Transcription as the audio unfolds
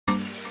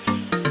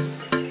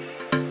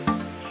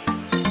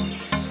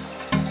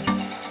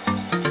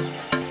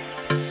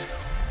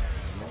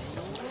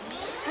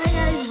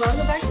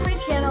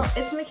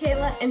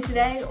Anna, and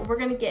today we're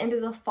gonna get into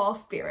the fall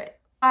spirit.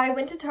 I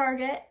went to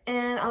Target,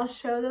 and I'll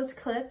show those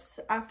clips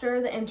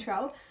after the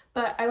intro,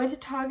 but I went to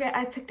Target,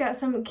 I picked out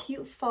some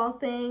cute fall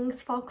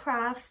things, fall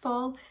crafts,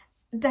 fall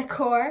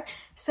decor.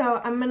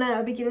 So I'm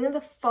gonna be getting into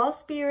the fall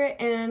spirit,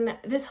 and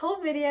this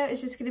whole video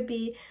is just gonna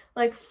be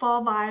like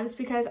fall vibes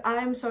because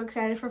I'm so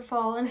excited for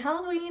fall and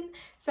Halloween.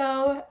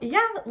 So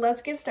yeah,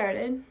 let's get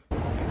started.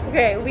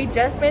 Okay, we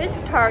just made it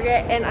to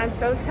Target, and I'm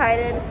so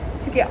excited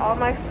to get all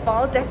my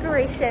fall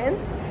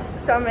decorations.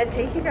 So I'm gonna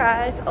take you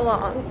guys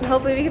along, and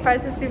hopefully we can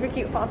find some super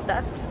cute fall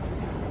stuff.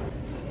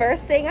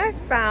 First thing I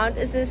found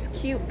is this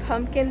cute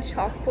pumpkin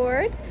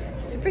chalkboard.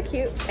 Super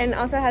cute, and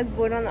also has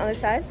wood on the other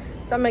side.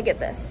 So I'm gonna get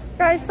this.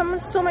 Guys, someone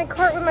stole my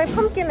cart with my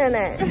pumpkin in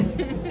it. I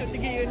have to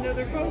get you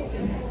another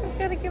pumpkin. I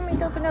gotta get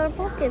myself another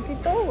pumpkin. She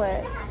stole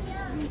it.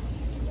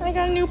 I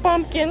got a new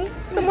pumpkin.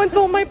 Someone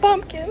stole my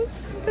pumpkin.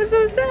 That's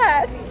so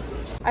sad.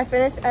 I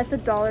finished at the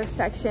dollar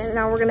section.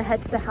 Now we're gonna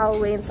head to the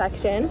Halloween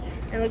section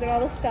and look at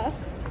all the stuff.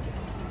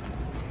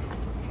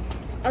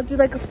 I'll do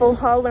like a full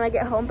haul when I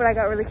get home, but I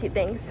got really cute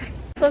things.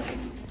 Look,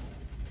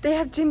 they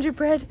have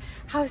gingerbread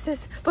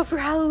houses, but for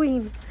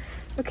Halloween.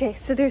 Okay,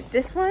 so there's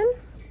this one.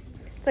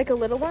 It's like a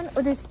little one.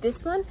 Oh, there's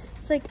this one.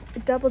 It's like a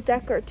double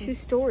decker, 2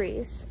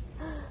 stories.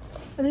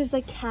 And there's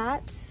like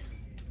cats.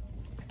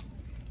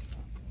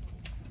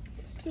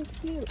 They're so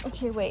cute.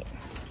 Okay, wait.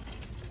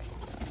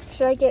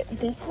 Should I get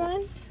this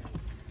one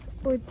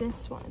or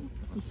this one?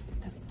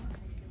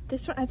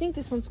 This one? I think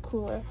this one's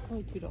cooler. It's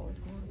only $2 more.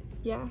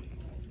 Yeah.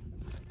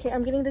 Okay,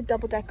 I'm getting the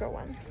double decker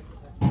one.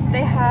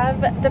 They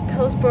have the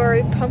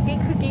Pillsbury pumpkin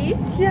cookies.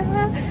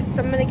 Yeah.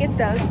 So I'm gonna get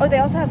those. Oh, they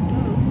also have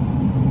boosts.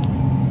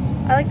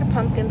 I like the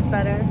pumpkins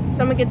better.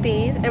 So I'm gonna get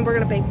these, and we're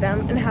gonna bake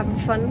them and have a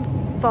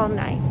fun fall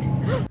night.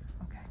 Okay.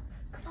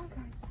 Come on,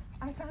 guys.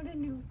 I found a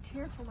new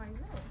chair for my room.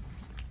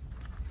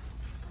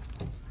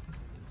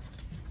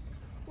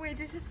 Wait,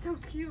 this is so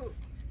cute.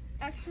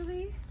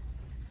 Actually,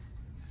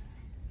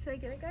 should I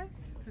get it, guys?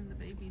 It's in the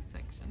baby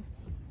section.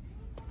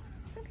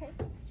 It's okay.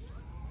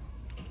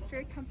 It's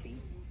very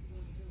comfy.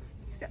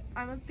 Except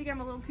I don't think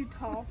I'm a little too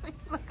tall. You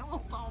look a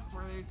little tall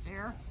for your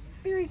chair.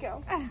 Here we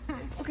go.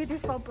 Okay,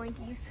 there's fall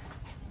blankies.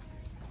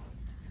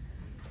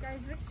 Guys,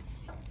 which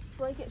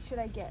blanket should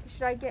I get?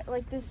 Should I get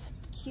like this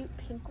cute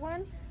pink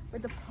one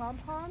with the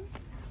pom-pom?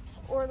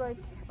 Or like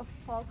a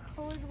fall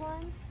colored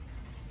one?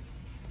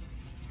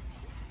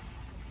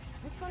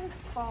 This one is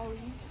fall-y.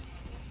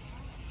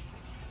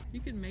 You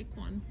could make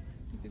one.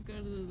 You could go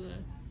to the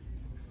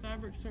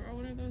fabric store. Oh,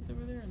 what are those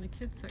over there in the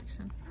kids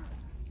section?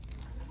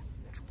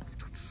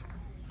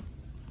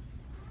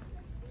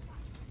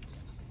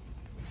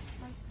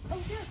 Oh,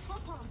 here's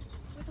pom-pom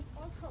with the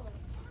fall color.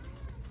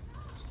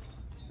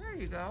 There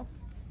you go.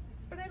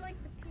 But I like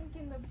the pink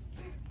and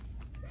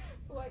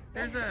the white.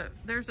 There's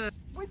a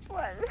Which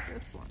one?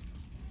 this one.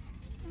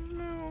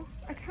 No,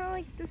 I kind of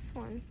like this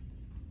one.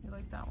 You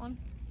like that one?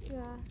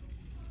 Yeah.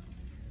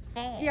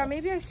 Fall. Yeah,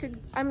 maybe I should.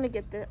 I'm gonna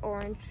get the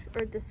orange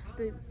or this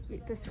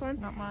one.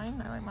 Not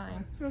mine. I like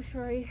mine. No,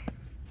 sorry.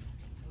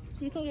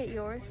 You can get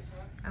yours.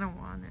 I don't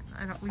want it.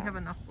 I don't. We have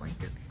enough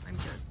blankets. I'm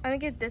good. I'm gonna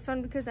get this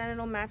one because then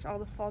it'll match all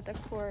the fall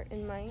decor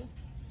in mine.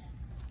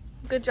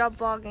 Good job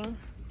vlogging.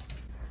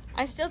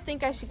 I still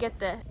think I should get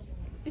this.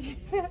 You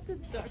have to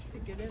duck to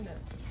get in it.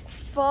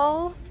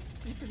 Fall.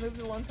 You should move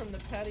the one from the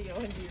patio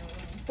into your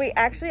room. Wait,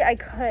 actually, I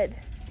could.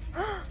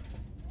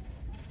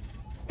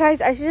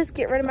 Guys, I should just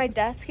get rid of my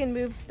desk and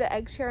move the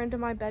egg chair into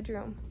my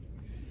bedroom.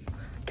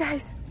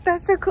 Guys,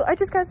 that's so cool. I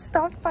just got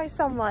stopped by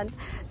someone.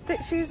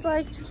 She's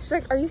like,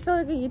 are you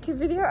filming a YouTube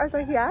video? I was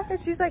like, yeah. And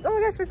she's like, oh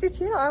my gosh, what's your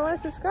channel? I want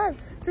to subscribe.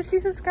 So she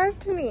subscribed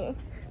to me.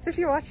 So if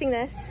you're watching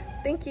this,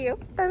 thank you.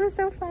 That was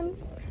so fun.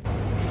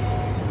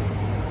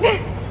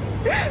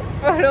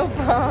 Photo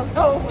bomb.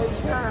 So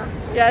mature.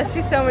 Yeah,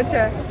 she's so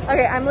mature.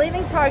 Okay, I'm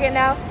leaving Target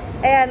now,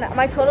 and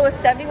my total was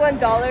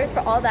 $71 for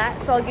all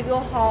that. So I'll give you a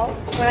haul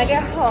when I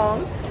get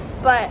home.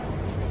 But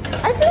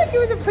I feel like it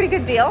was a pretty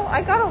good deal.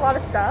 I got a lot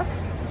of stuff.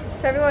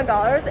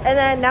 $71, and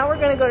then now we're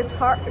gonna go to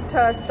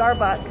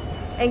Starbucks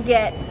and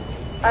get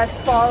a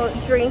fall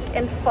drink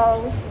and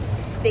fall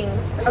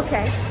things.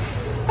 Okay,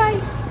 bye.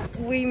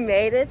 We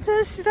made it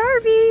to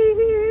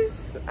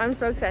Starbucks. I'm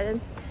so excited.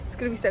 It's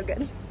gonna be so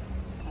good.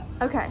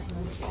 Okay,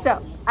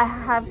 so I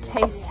have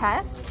taste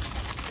tests.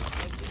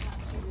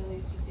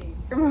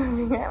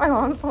 Removing it. My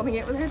mom's holding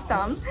it with her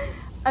thumb.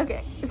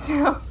 Okay,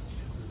 so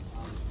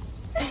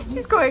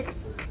she's going.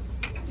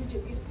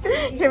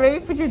 Here,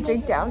 maybe put your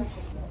drink down.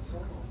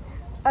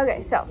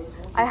 Okay, so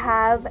I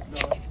have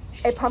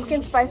a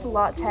pumpkin spice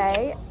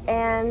latte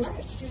and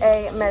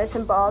a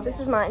medicine ball. This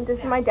is mine. This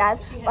is my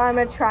dad's. I'm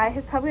gonna try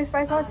his pumpkin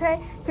spice latte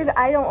because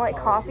I don't like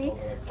coffee,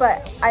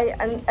 but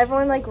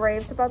everyone like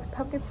raves about the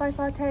pumpkin spice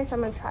latte, so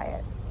I'm gonna try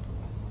it.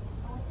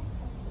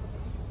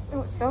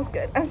 Oh, it smells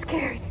good. I'm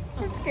scared.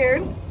 I'm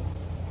scared.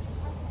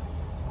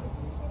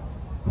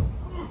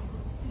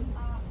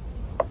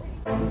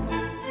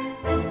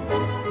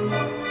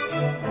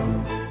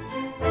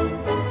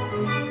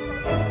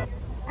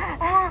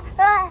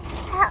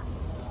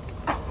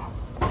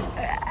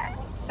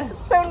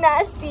 So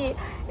nasty.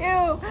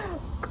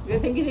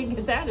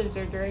 is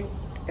your drink?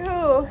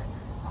 Ew.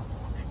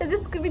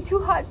 This is gonna be too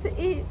hot to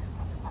eat.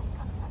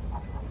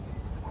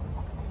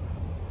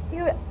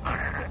 Ew.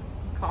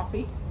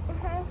 Coffee.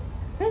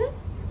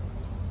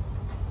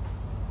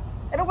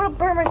 I don't want to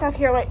burn myself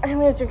here. Like, I'm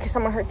gonna drink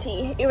some of her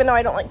tea, even though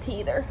I don't like tea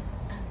either.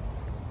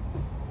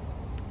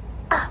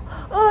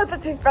 Oh,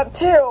 that tastes bad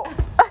too.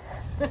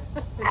 It's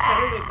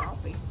better than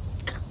coffee.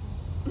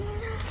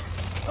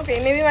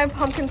 Okay, maybe my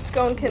pumpkin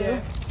scone can.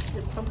 Yeah,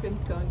 your pumpkin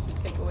scone should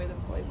take away the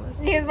flavor.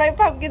 Here's my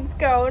pumpkin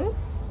scone.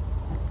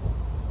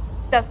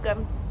 That's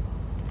good.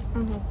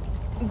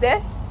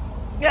 This,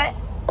 yeah.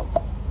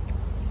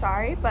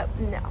 Sorry, but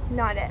no,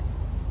 not it.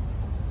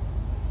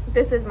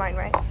 This is mine,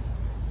 right?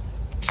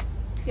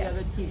 Yeah,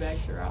 the tea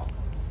bags are out.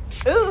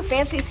 Ooh,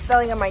 fancy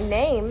spelling of my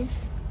name,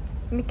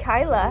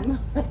 Mikaela.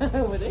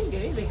 Well, they didn't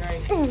get anything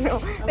right. No,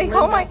 they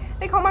call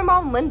my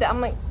mom Linda. I'm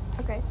like,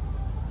 okay.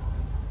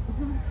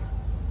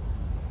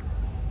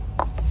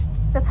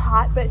 That's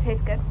hot, but it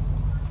tastes good.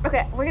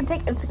 Okay, we're gonna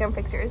take Instagram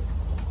pictures.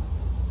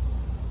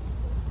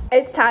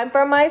 It's time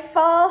for my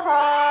fall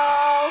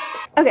haul.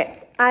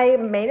 Okay, I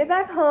made it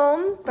back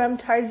home from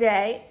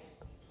Target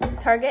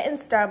and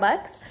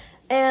Starbucks,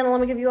 and let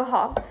me give you a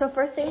haul. So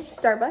first thing,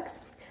 Starbucks.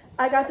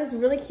 I got this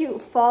really cute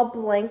fall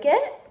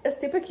blanket. It's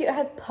super cute. It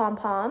has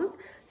pom-poms,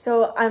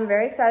 so I'm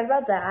very excited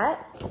about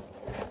that.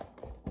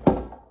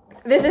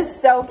 This is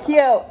so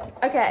cute.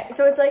 Okay,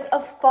 so it's like a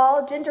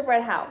fall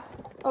gingerbread house,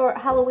 or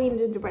Halloween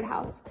gingerbread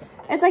house.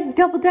 It's like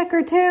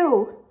double-decker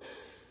too.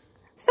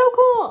 So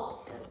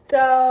cool.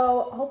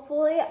 So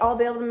hopefully I'll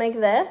be able to make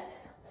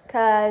this,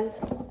 because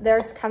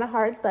they're kind of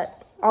hard,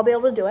 but I'll be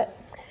able to do it.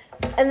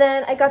 And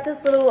then I got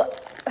this little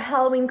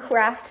Halloween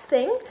craft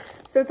thing.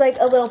 So it's like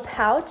a little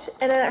pouch,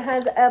 and then it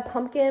has a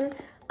pumpkin,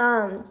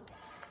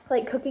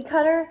 like cookie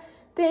cutter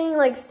thing,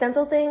 like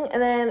stencil thing,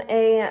 and then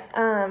a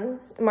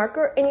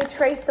marker, and you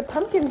trace the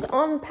pumpkins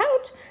on the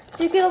pouch,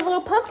 so you get a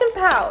little pumpkin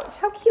pouch.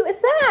 How cute is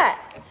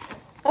that?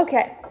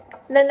 Okay,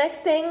 the next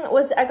thing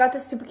was I got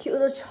this super cute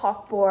little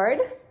chalkboard,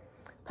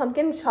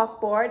 pumpkin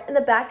chalkboard, and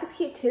the back is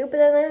cute too, but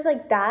then there's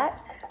like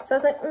that, so I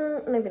was like,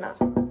 maybe not,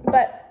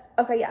 but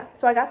okay, yeah,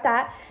 so I got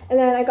that, and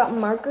then I got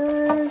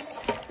markers.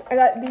 I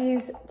got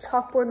these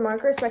chalkboard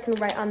markers so I can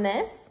write on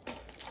this,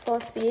 so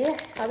let's see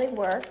how they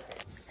work.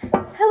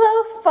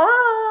 Hello,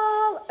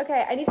 fall!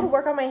 Okay, I need to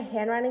work on my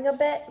handwriting a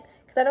bit,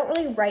 because I don't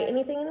really write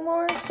anything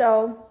anymore,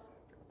 so,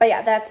 but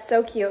yeah, that's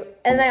so cute.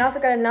 And then I also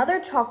got another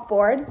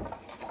chalkboard.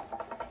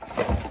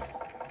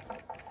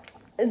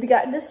 I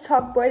got this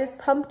chalkboard, this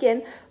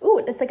pumpkin. Ooh,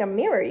 it's like a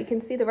mirror. You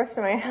can see the rest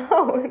of my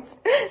house.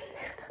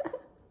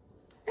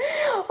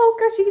 Oh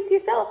gosh, you can see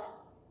yourself.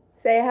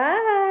 Say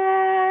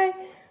hi.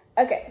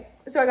 Okay,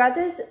 so I got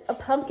this a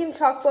pumpkin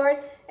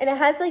chalkboard, and it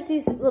has like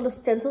these little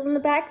stencils in the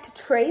back to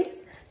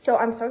trace. So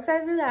I'm so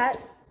excited for that.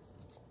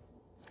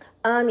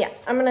 Yeah,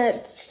 I'm gonna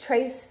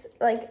trace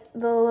like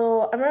the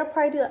little, I'm gonna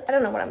probably do, I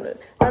don't know what I'm doing,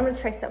 but I'm gonna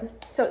trace them.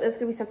 So it's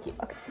gonna be so cute.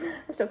 Okay,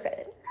 I'm so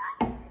excited.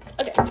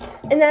 Okay,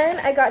 and then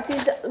I got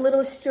these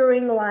little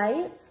string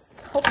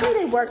lights. Hopefully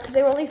they work, because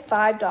they were only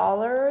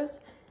 $5.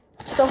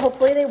 So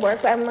hopefully they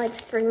work, but I'm gonna like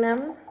string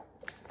them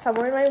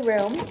somewhere in my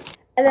room.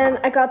 And then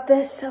I got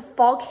this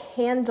fall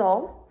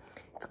candle.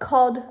 It's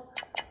called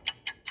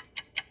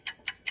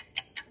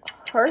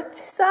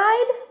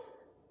Hearthside.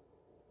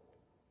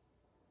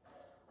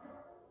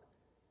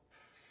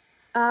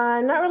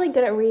 I'm not really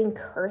good at reading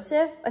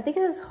cursive. I think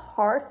it is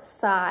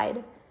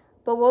Hearthside.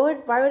 But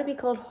why would it be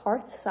called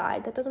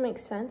Hearthside? That doesn't make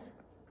sense.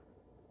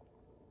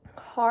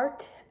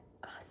 Hearthside?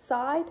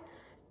 I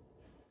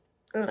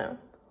don't know.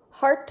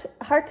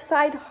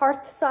 Hearthside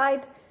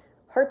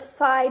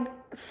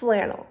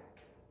flannel.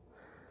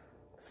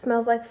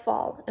 Smells like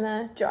fall in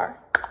a jar.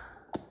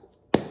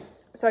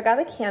 So I got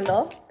a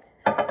candle.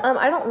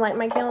 I don't light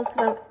my candles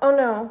because oh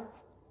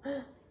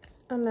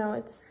no,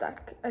 it's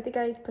stuck. I think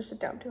I pushed it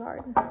down too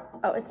hard.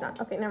 Oh, it's not.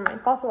 Okay, never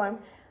mind. False alarm.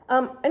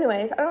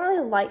 Anyways, I don't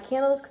really light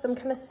candles because I'm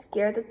kind of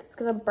scared that it's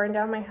gonna burn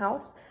down my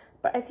house.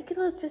 But I think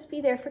it'll just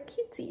be there for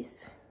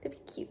cutesies. To be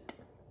cute.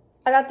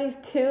 I got these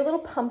two little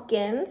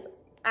pumpkins.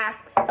 I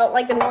don't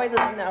like the noises,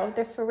 no.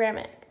 They're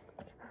ceramic.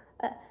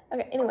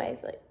 Okay,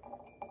 anyways, like.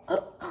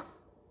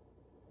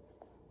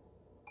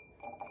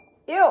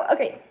 Ew,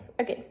 okay.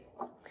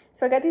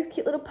 So I got these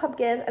cute little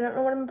pumpkins. I don't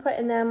know what I'm gonna put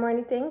in them or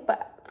anything,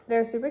 but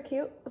they're super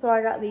cute. So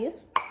I got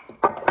these.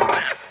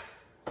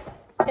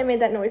 I made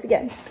that noise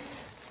again.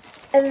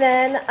 And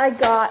then I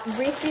got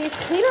Reese's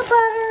peanut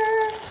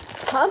butter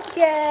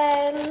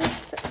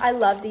pumpkins. I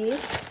love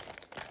these.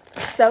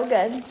 So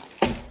good.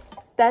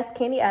 Best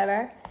candy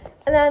ever.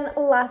 And then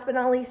last but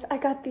not least, I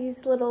got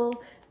these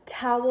little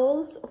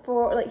towels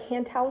for like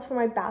hand towels for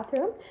my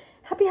bathroom.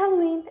 Happy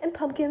Halloween and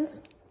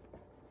pumpkins.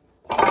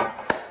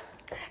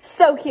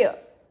 So cute.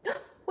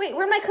 Wait,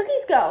 where'd my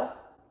cookies go?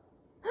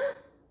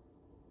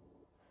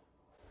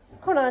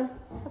 Hold on.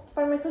 I have to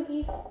find my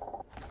cookies.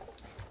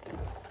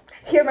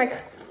 Here are my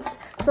cookies.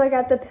 So I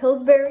got the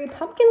Pillsbury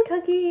pumpkin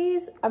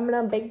cookies. I'm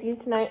gonna bake these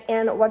tonight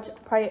and watch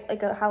probably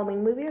like a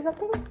Halloween movie or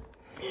something.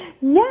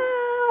 Yeah,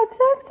 I'm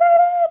so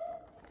excited.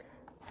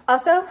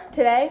 Also,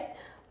 today,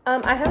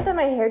 I haven't done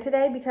my hair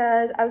today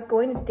because I was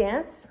going to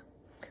dance.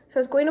 So I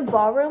was going to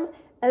ballroom,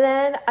 and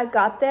then I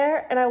got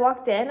there and I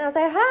walked in and I was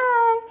like,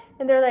 hi.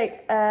 And they're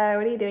like,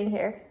 what are you doing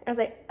here? I was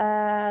like,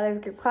 there's a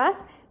group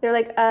class. They're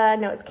like,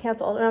 no, it's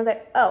canceled. And I was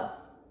like, oh,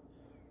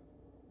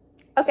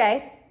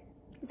 okay.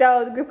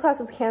 So the group class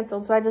was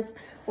canceled. So I just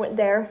went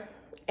there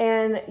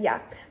and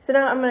yeah. So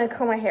now I'm going to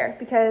comb my hair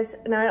because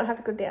now I don't have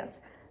to go dance.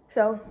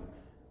 So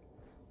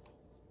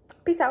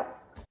peace out.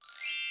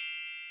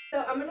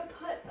 So I'm gonna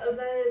put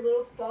the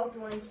little fall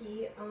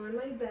blankie on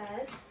my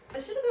bed. I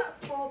should have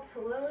got fall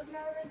pillows now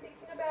that I'm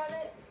thinking about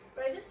it,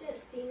 but I just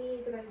didn't see any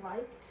that I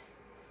liked.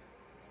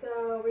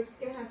 So we're just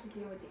gonna have to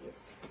deal with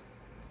these.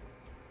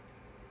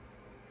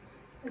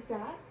 Like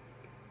that.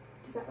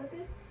 Does that look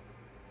good?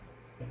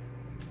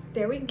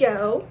 There we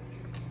go.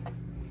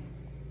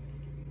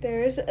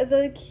 There's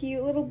the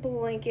cute little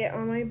blanket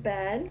on my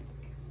bed.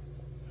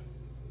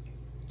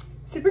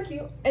 Super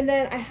cute. And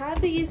then I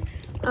have these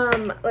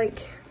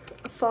like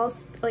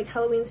false like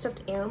Halloween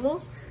stuffed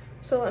animals,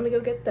 so let me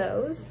go get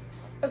those.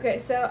 Okay,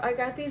 so I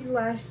got these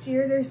last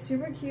year. They're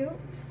super cute,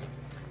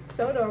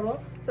 so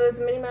adorable. So it's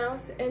Minnie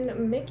Mouse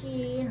and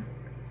Mickey,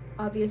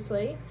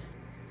 obviously.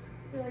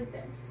 They're like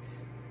this.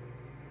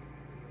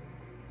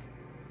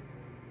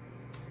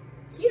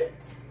 Cute.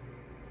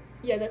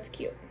 Yeah, that's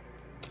cute.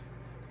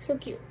 So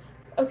cute.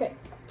 Okay,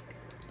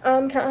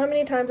 count how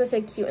many times I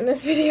say cute in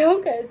this video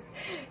because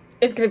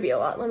it's gonna be a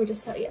lot, let me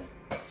just tell you.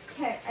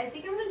 Okay, I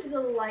think I'm gonna do the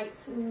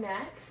lights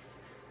next.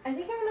 I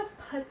think I'm gonna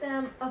put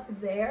them up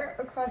there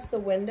across the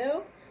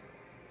window,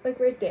 like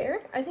right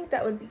there. I think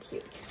that would be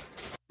cute.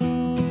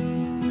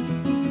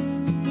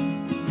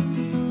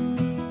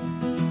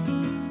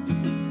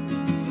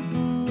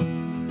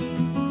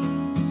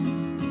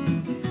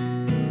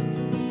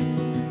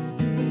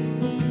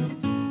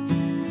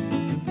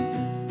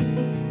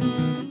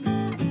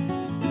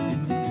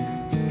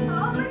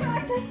 Oh my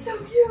gosh, that's so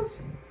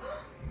cute.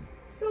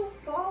 So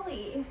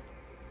folly.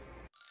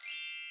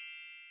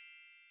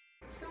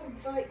 So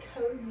like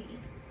cozy.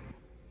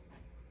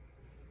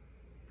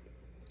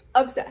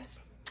 Obsessed.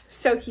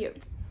 So cute.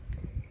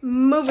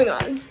 Moving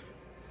on.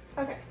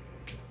 Okay.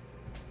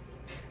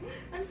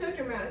 I'm so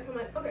dramatic. I'm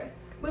like, okay,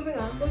 moving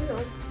on, moving on.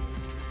 You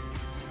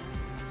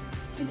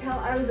can tell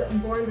I was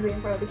born to be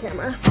in front of the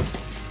camera.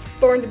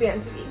 Born to be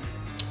on TV.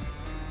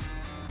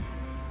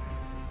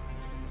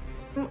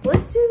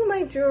 Let's do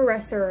my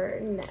dresser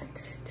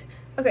next.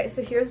 Okay,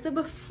 so here's the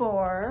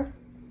before.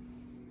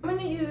 I'm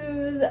gonna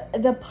use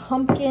the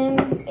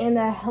pumpkins and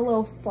the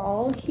Hello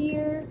Fall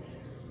here.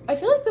 I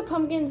feel like the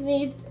pumpkins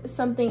need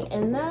something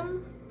in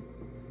them.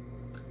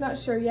 Not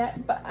sure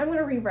yet, but I'm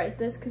gonna rewrite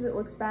this because it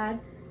looks bad.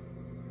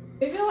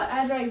 Maybe I'll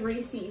add my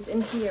Reese's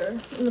in here,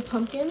 in the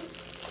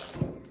pumpkins.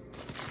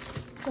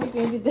 Like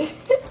maybe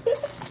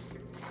this.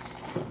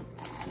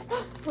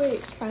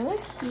 Wait, kinda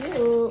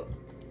cute.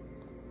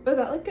 Does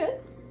that look good?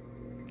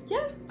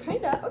 Yeah,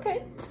 kinda,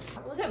 okay.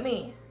 Look at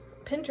me,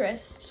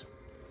 Pinterest.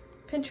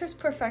 Pinterest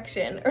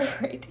perfection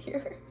right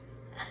here.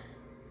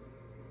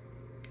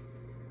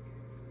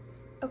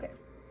 Okay,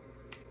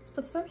 let's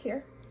put this up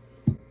here.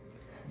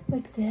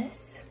 Like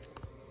this.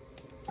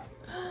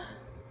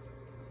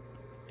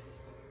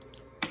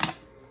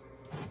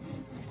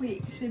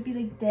 Wait, should it be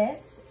like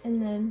this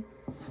and then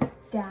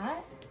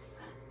that?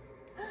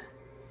 Oh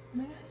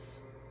my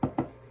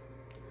gosh.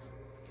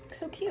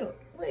 So cute.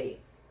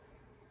 Wait.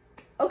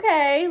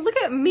 Okay, look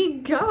at me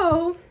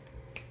go.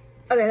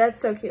 Okay, that's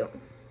so cute.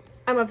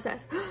 I'm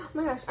obsessed. Oh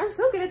my gosh, I'm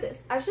so good at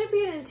this. I should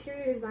be an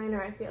interior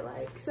designer, I feel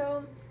like.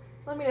 So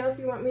let me know if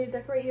you want me to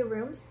decorate your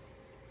rooms.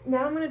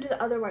 Now I'm gonna do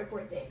the other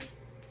whiteboard thing.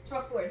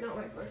 Chalkboard, not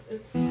whiteboard.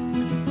 Oops.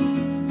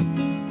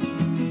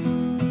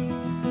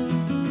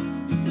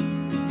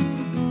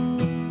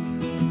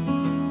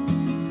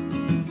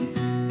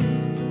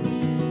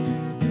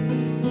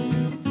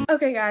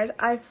 Okay guys,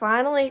 I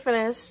finally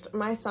finished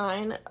my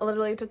sign. It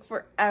literally took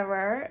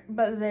forever,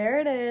 but there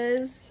it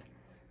is.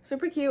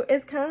 Super cute.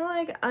 It's kind of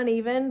like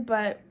uneven,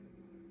 but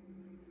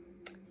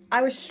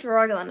I was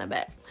struggling a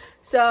bit.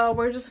 So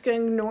we're just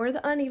gonna ignore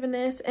the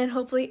unevenness and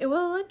hopefully it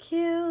will look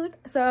cute.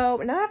 So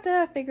now I have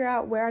to figure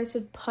out where I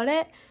should put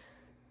it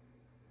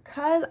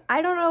because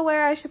I don't know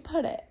where I should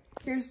put it.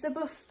 Here's the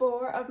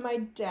before of my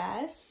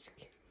desk.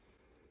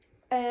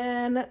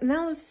 And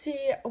now let's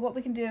see what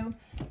we can do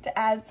to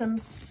add some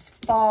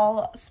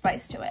fall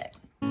spice to it.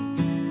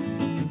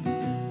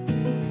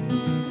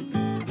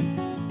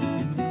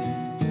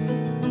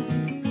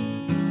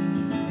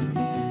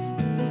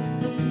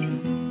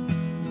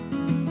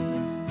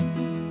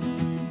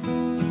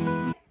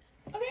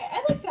 Okay,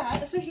 I like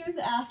that. So here's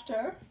the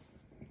after.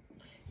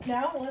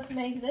 Now let's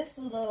make this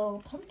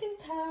little pumpkin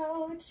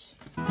pouch.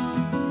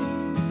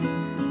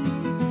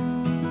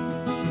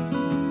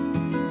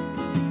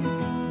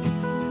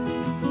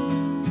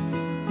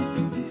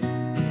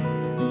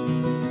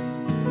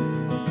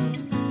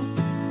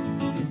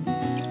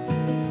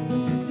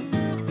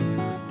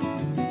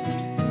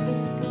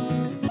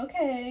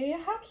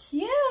 How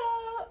cute.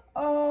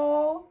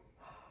 Oh,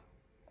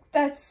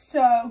 that's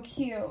so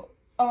cute.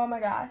 Oh my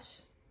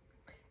gosh.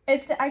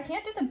 I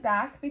can't do the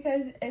back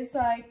because it's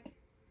like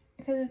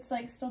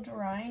still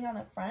drying on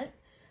the front.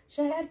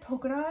 Should I add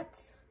polka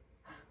dots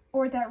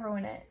or would that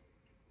ruin it?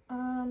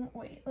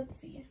 Wait, let's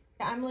see.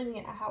 Yeah, I'm leaving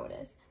it how it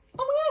is.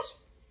 Oh my gosh,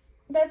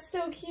 that's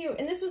so cute.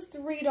 And this was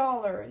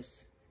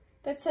 $3.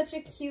 That's such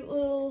a cute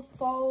little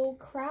fall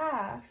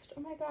craft.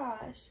 Oh my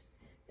gosh.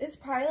 It's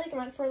probably like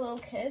meant for little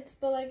kids,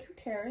 but like who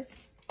cares?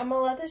 I'm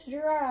gonna let this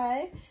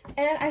dry.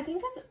 And I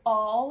think that's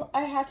all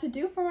I have to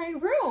do for my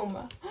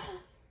room. Oh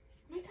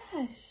my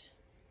gosh.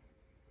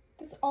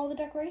 That's all the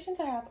decorations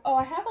I have. Oh,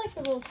 I have like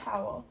the little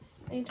towel.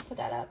 I need to put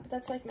that up, but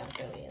that's like not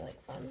gonna be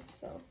like fun,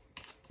 so.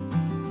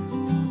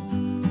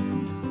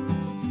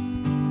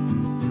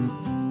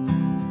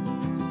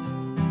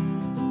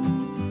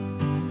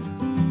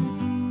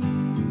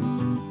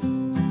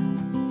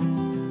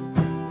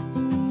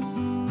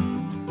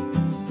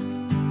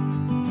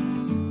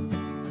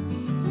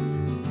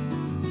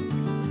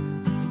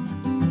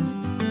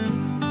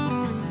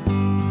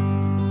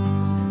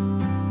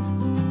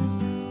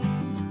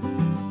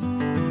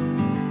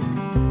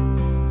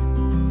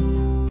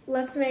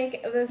 Let's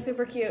make the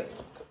super cute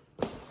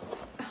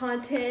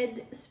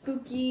haunted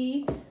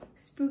spooky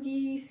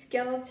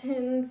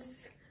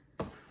skeletons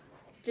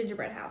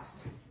gingerbread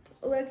house.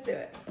 Let's do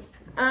it.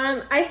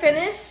 I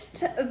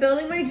finished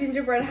building my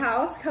gingerbread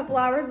house a couple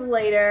hours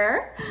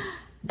later.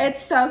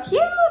 It's so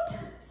cute.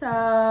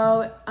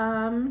 So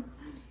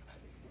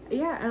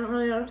yeah, I don't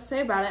really know what to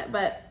say about it,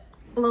 but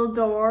a little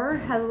door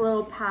has a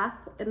little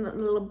path in the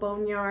little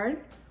boneyard.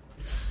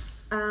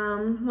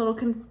 Little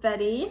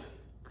confetti.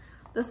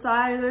 The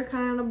sides are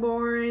kind of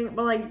boring,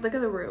 but like, look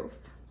at the roof.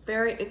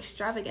 Very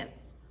extravagant.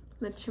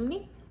 The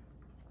chimney.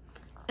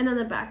 And then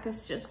the back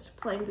is just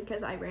plain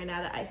because I ran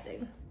out of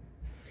icing.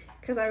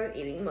 Because I was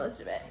eating most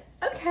of it.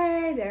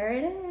 Okay, there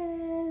it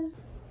is.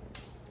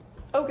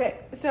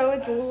 Okay, so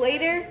it's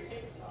later.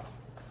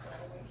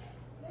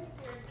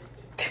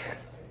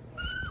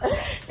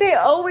 They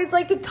always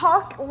like to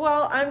talk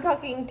while I'm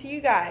talking to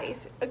you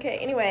guys. Okay,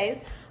 anyways,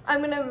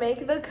 I'm gonna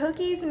make the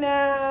cookies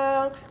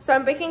now. So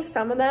I'm baking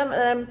some of them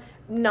and I'm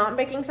not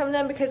baking some of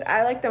them because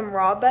I like them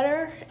raw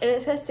better. And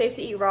it says safe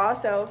to eat raw,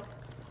 so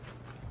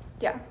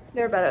yeah,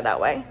 they're better that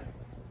way.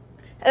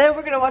 And then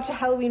we're gonna watch a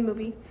Halloween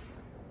movie.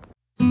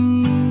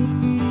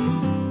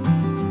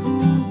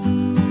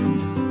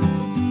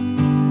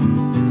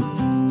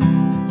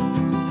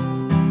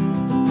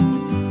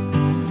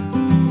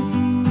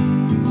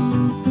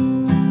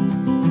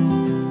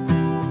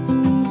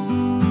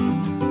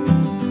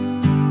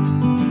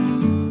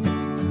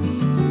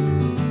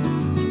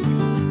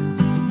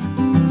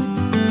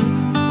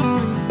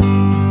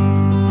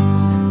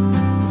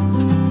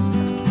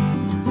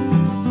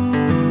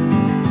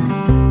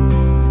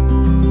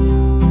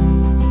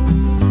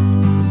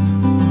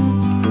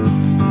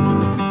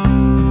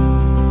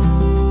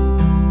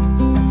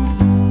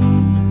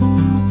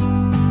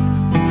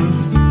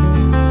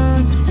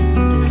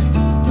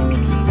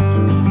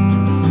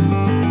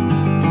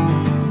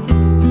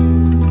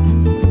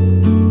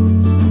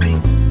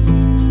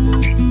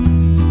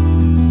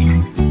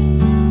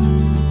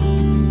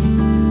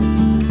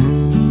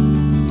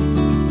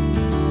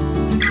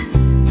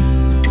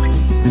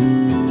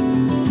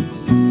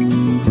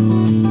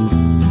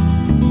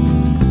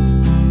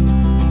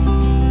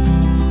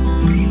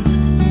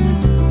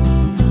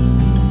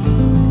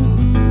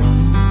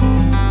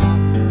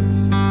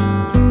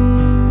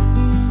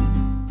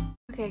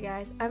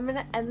 I'm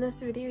gonna end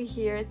this video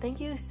here. Thank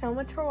you so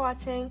much for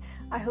watching.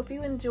 I hope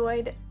you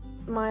enjoyed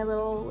my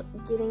little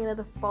getting into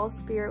the fall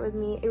spirit with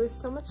me. It was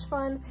so much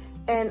fun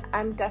and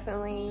I'm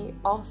definitely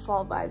all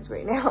fall vibes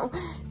right now.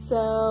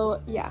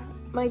 So yeah,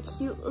 my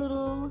cute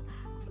little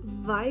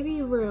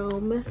vibey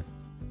room,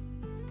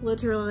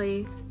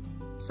 literally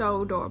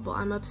so adorable.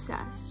 I'm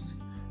obsessed.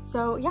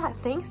 So yeah,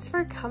 thanks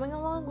for coming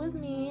along with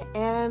me,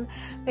 and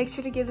make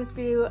sure to give this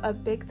video a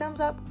big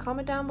thumbs up.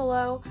 Comment down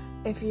below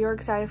if you're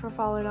excited for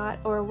fall or not,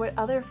 or what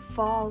other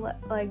fall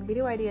like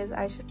video ideas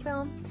I should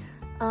film.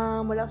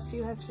 What else do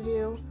you have to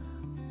do?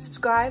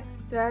 Subscribe.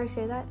 Did I already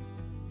say that?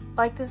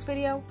 Like this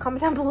video,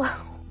 comment down below,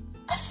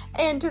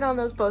 and turn on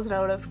those post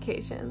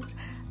notifications.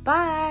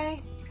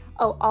 Bye!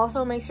 Oh,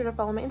 also make sure to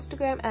follow my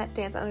Instagram at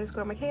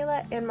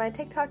dance_Michaela and my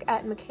TikTok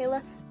at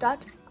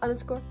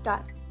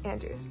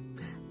Michaela._.Andrews.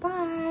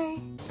 Bye!